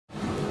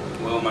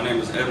My name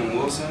is Edwin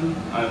Wilson.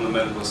 I am a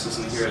medical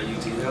assistant here at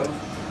UT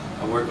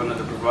Health. I work under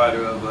the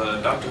provider of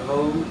Dr.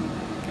 Ho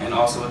and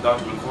also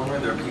Dr.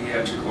 McCormick. They're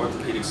pediatric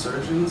orthopedic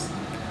surgeons.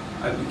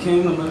 I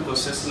became a medical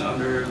assistant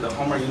under the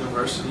Homer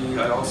University.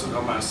 I also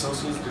got my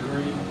associate's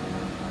degree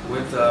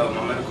with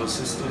my medical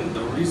assistant.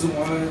 The reason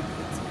why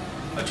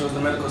I chose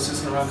the medical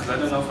assistant route because I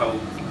didn't know if I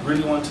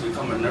really wanted to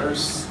become a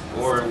nurse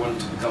or wanted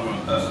to become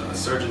a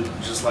surgeon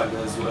just like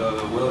as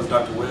well as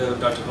Dr.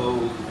 Webb, Dr.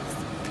 Ho,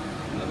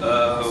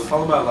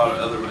 followed by a lot of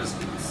other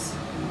residents.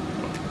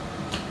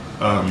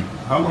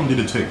 How long did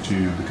it take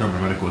to become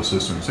a medical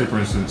assistant? Say for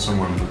instance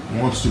someone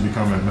wants to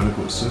become a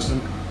medical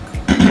assistant.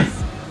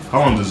 How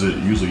long does it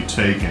usually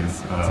take, and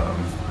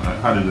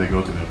how did they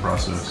go through that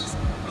process?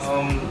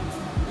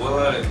 Well,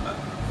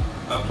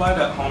 I applied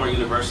at Homer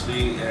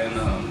University, and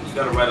you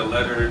got to write a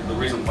letter, the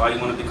reason why you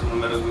want to become a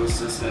medical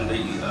assistant.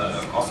 They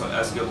also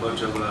ask you a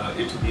bunch of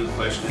interview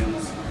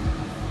questions,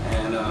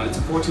 and it's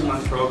a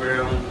 14-month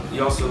program.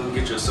 You also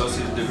get your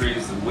associate's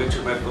degrees with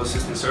your medical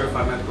assistant,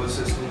 certified medical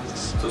assistant,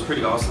 so it's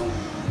pretty awesome.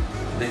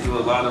 They do a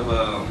lot of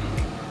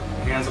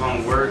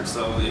hands-on work,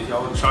 so if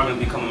y'all are trying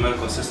to become a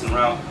medical assistant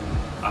route,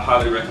 I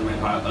highly recommend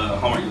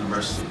Homer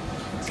University.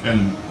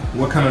 And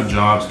what kind of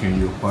jobs can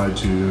you apply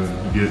to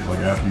get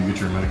after you get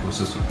your medical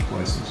assistant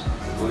license?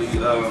 Well,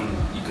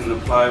 you can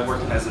apply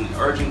working as an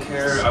urgent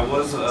care. I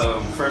was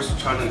first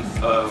trying to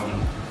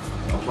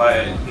apply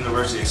at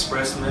University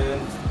Expressman,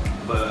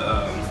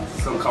 but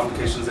some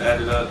complications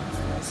added up,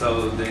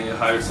 so they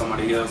hired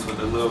somebody else with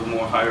a little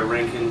more higher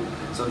ranking.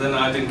 So then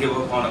I didn't give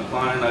up on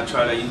applying. I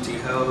tried at UT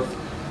Health.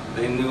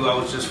 They knew I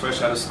was just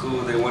fresh out of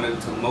school. They wanted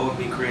to mold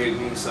me, create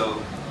me,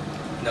 so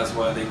that's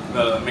why they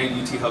made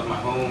UT Health my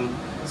home.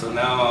 So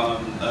now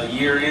I'm a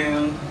year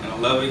in, and I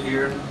love it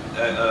here.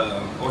 At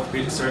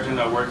orthopedic surgeon,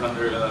 I work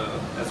under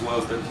as well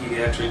as the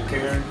pediatric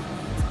care.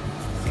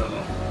 So.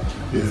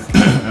 Yeah.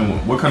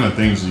 And what kind of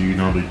things do you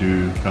normally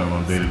do kind of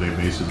on a day-to-day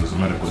basis as a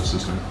medical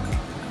assistant?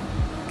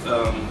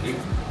 It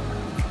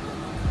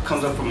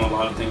comes up from a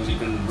lot of things. You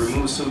can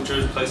remove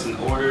sutures, placing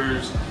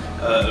orders,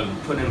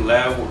 put in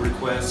lab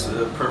requests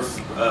per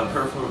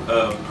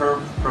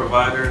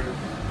provider,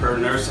 per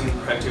nursing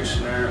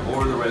practitioner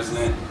or the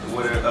resident,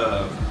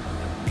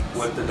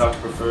 what the doctor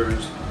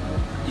prefers.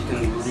 You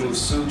can remove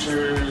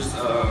sutures,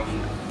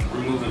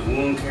 removing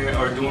wound care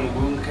or doing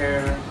wound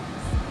care.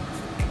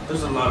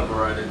 There's a lot of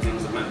variety of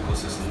things in the medical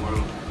assistant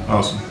world.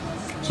 Awesome.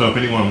 So if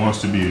anyone wants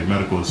to be a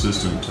medical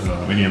assistant,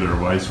 any other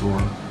advice for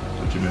them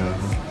that you may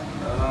have?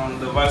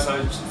 The advice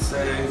I should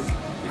say,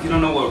 if you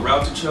don't know what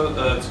route to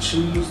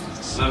choose,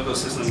 medical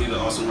assistant would be the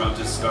awesome route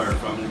to start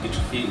from, to get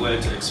your feet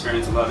wet, to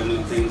experience a lot of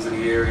new things in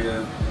the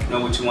area, know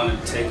what you want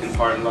to take in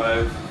part in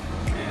life,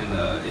 and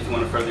if you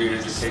want to further your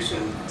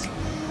education,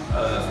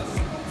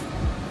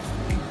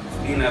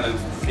 being at a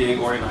big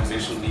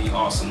organization would be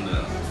awesome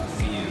to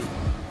be in.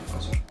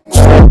 Awesome.